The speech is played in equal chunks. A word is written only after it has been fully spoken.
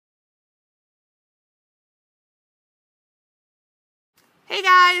Hey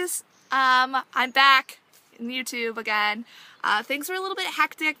guys, I'm back in YouTube again. Things were a little bit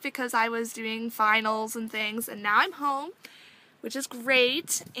hectic because I was doing finals and things, and now I'm home, which is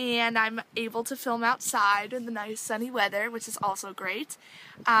great, and I'm able to film outside in the nice sunny weather, which is also great.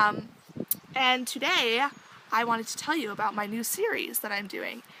 And today I wanted to tell you about my new series that I'm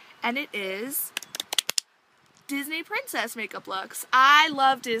doing, and it is Disney princess makeup looks. I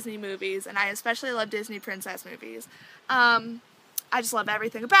love Disney movies, and I especially love Disney princess movies. I just love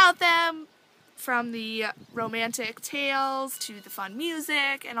everything about them, from the romantic tales to the fun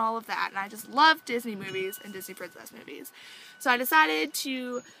music and all of that. And I just love Disney movies and Disney princess movies. So I decided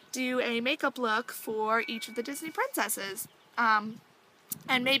to do a makeup look for each of the Disney princesses. And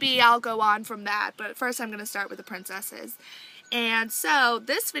maybe I'll go on from that, but first I'm going to start with the princesses. And so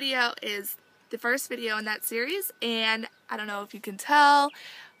this video is the first video in that series, and I don't know if you can tell,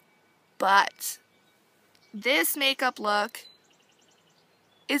 but this makeup look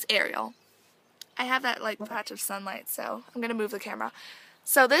is Ariel. I have that like patch of sunlight, so I'm gonna move the camera.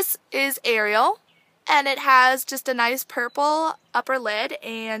 So this is Ariel, and it has just a nice purple upper lid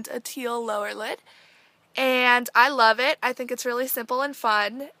and a teal lower lid, and I love it. I think it's really simple and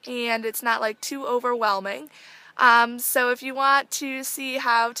fun, and it's not like too overwhelming. So if you want to see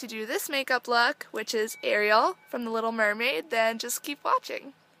how to do this makeup look, which is Ariel from the Little Mermaid, then just keep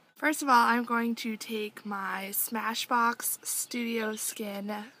watching. First of all, I'm going to take my Smashbox Studio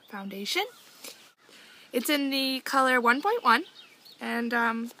Skin foundation. It's in the color 1.1,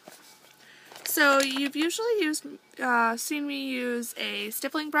 and so you've usually seen me use a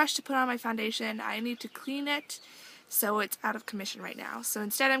stippling brush to put on my foundation. I need to clean it, so it's out of commission right now. So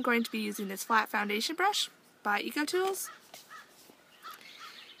instead I'm going to be using this flat foundation brush by EcoTools,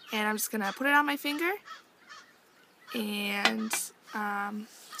 and I'm just going to put it on my finger, and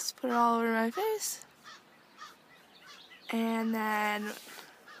just put it all over my face, and then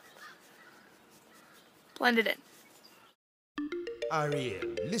blend it in. Ariel,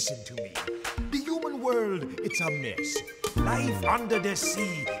 listen to me. The human world, it's a mess. Life under the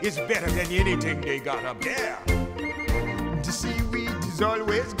sea is better than anything they got up there. The seaweed is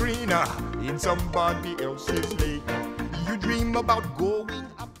always greener in somebody else's lake. You dream about going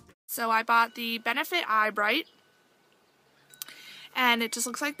up. So I bought the Benefit Eye Bright, and it just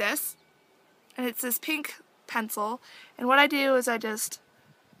looks like this, and it's this pink pencil, and what I do is I just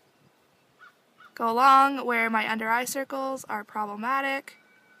go along where my under eye circles are problematic,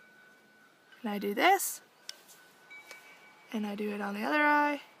 and I do this, and I do it on the other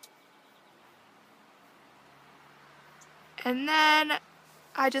eye, and then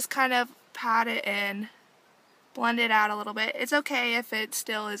I just kind of pat it in, blend it out a little bit. It's okay if it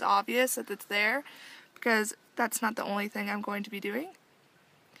still is obvious that it's there, because that's not the only thing I'm going to be doing.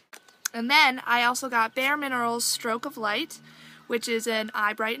 And then I also got Bare Minerals Stroke of Light, which is an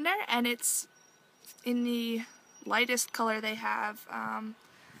eye brightener, and it's in the lightest color they have.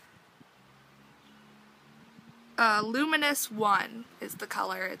 Luminous 1 is the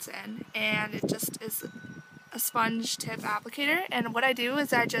color it's in, and it just is a sponge tip applicator. And what I do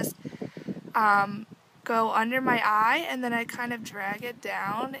is I just go under my eye, and then I kind of drag it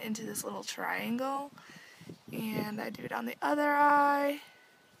down into this little triangle, and I do it on the other eye.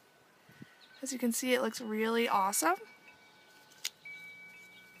 As you can see, it looks really awesome.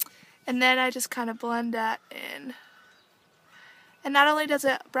 And then I just kind of blend that in. And not only does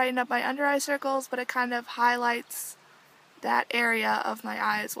it brighten up my under eye circles, but it kind of highlights that area of my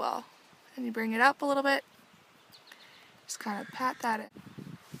eye as well. And you bring it up a little bit, just kind of pat that in.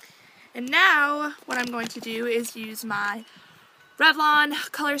 And now what I'm going to do is use my Revlon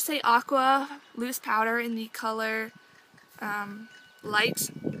Colorstay Aqua loose powder in the color Light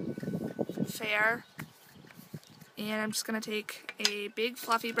Fair, and I'm just going to take a big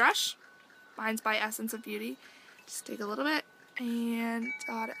fluffy brush, mine's by Essence of Beauty, just take a little bit and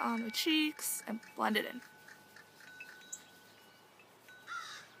dot it on the cheeks and blend it in.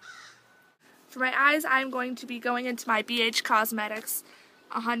 For my eyes, I'm going to be going into my BH Cosmetics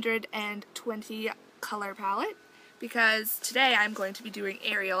 120 color palette, because today I'm going to be doing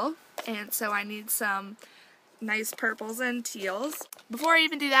Ariel, and so I need some nice purples and teals. Before I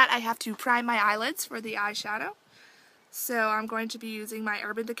even do that, I have to prime my eyelids for the eyeshadow. So I'm going to be using my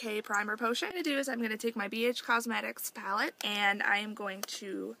Urban Decay Primer Potion. What I'm going to do is I'm going to take my BH Cosmetics palette, and I am going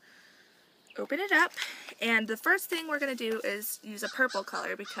to open it up. And the first thing we're going to do is use a purple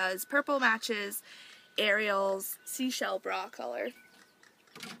color, because purple matches Ariel's seashell bra color.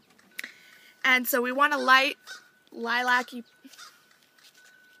 And so we want a light lilac-y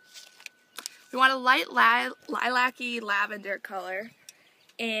lavender color.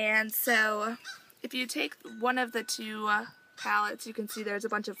 And so if you take one of the two palettes. You can see there's a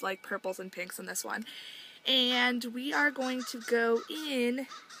bunch of like purples and pinks in this one. And we are going to go in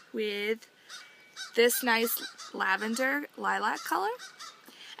with this nice lavender lilac color.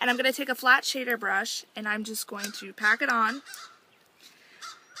 And I'm going to take a flat shader brush and I'm just going to pack it on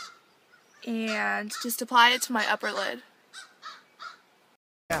and just apply it to my upper lid.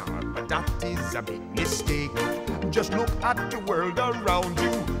 Yeah, but that is a big mistake. Just look at the world around you,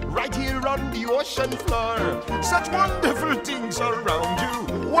 right here on the ocean floor. Such wonderful things around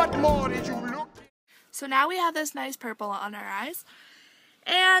you. What more did you look? So now we have this nice purple on our eyes.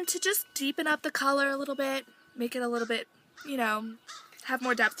 And to just deepen up the color a little bit, make it a little bit, you know, have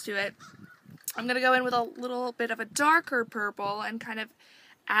more depth to it, I'm going to go in with a little bit of a darker purple and kind of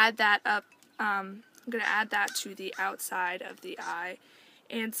add that up. I'm going to add that to the outside of the eye.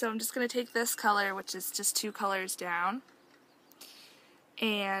 And so I'm just going to take this color, which is just 2 colors down.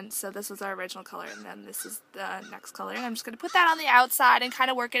 And so this was our original color, and then this is the next color. And I'm just going to put that on the outside and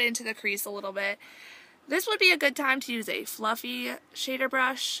kind of work it into the crease a little bit. This would be a good time to use a fluffy shader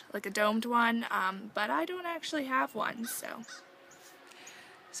brush, like a domed one, but I don't actually have one, so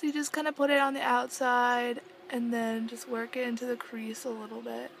you just kind of put it on the outside and then just work it into the crease a little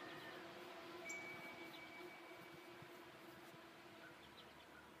bit.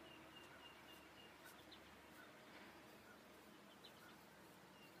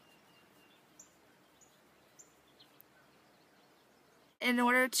 In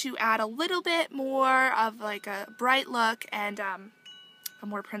order to add a little bit more of like a bright look and a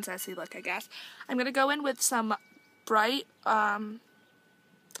more princessy look, I guess, I'm going to go in with some bright, some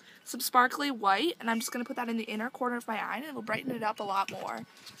sparkly white, and I'm just going to put that in the inner corner of my eye, and it'll brighten it up a lot more.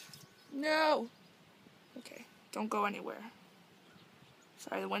 No! Okay, don't go anywhere.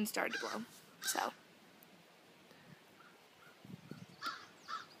 Sorry, the wind started to blow. So.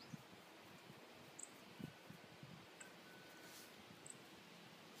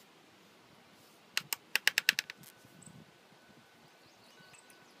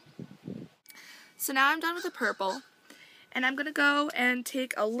 So now I'm done with the purple, and I'm going to go and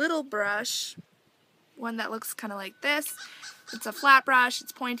take a little brush, one that looks kind of like this. It's a flat brush,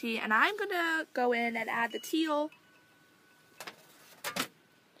 it's pointy, and I'm going to go in and add the teal.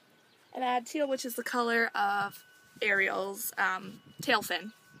 And add teal, which is the color of Ariel's tail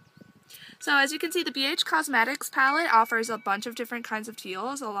fin. So as you can see, the BH Cosmetics palette offers a bunch of different kinds of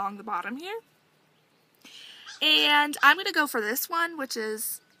teals along the bottom here. And I'm going to go for this one, which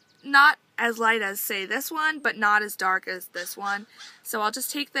is not as light as, say, this one, but not as dark as this one. So I'll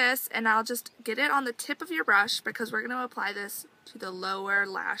just take this and I'll just get it on the tip of your brush, because we're going to apply this to the lower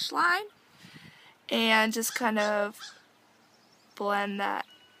lash line, and just kind of blend that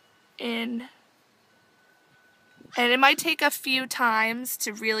in. And it might take a few times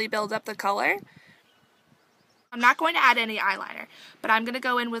to really build up the color. I'm not going to add any eyeliner, but I'm going to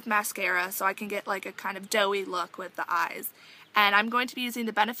go in with mascara so I can get like a kind of doughy look with the eyes. And I'm going to be using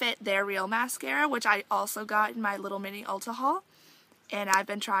the Benefit They're Real mascara, which I also got in my little mini Ulta haul. And I've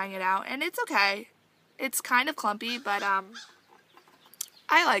been trying it out, and it's okay. It's kind of clumpy, but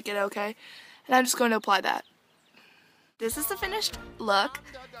I like it okay. And I'm just going to apply that. This is the finished look.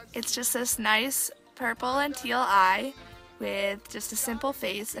 It's just this nice purple and teal eye with just a simple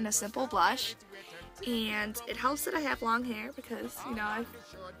face and a simple blush. And it helps that I have long hair, because, you know, I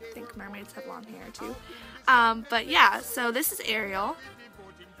think mermaids have long hair too. But yeah, so this is Ariel.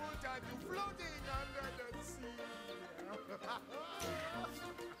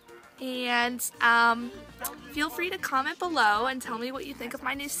 And feel free to comment below and tell me what you think of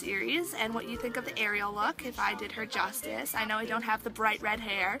my new series and what you think of the Ariel look, if I did her justice. I know I don't have the bright red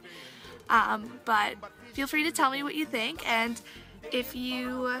hair, but feel free to tell me what you think, and if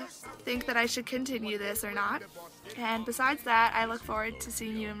you think that I should continue this or not. And besides that, I look forward to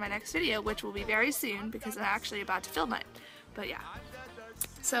seeing you in my next video, which will be very soon, because I'm actually about to film it. But yeah.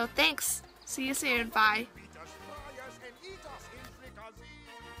 So thanks. See you soon. Bye.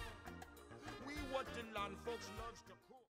 We what the land folks loves to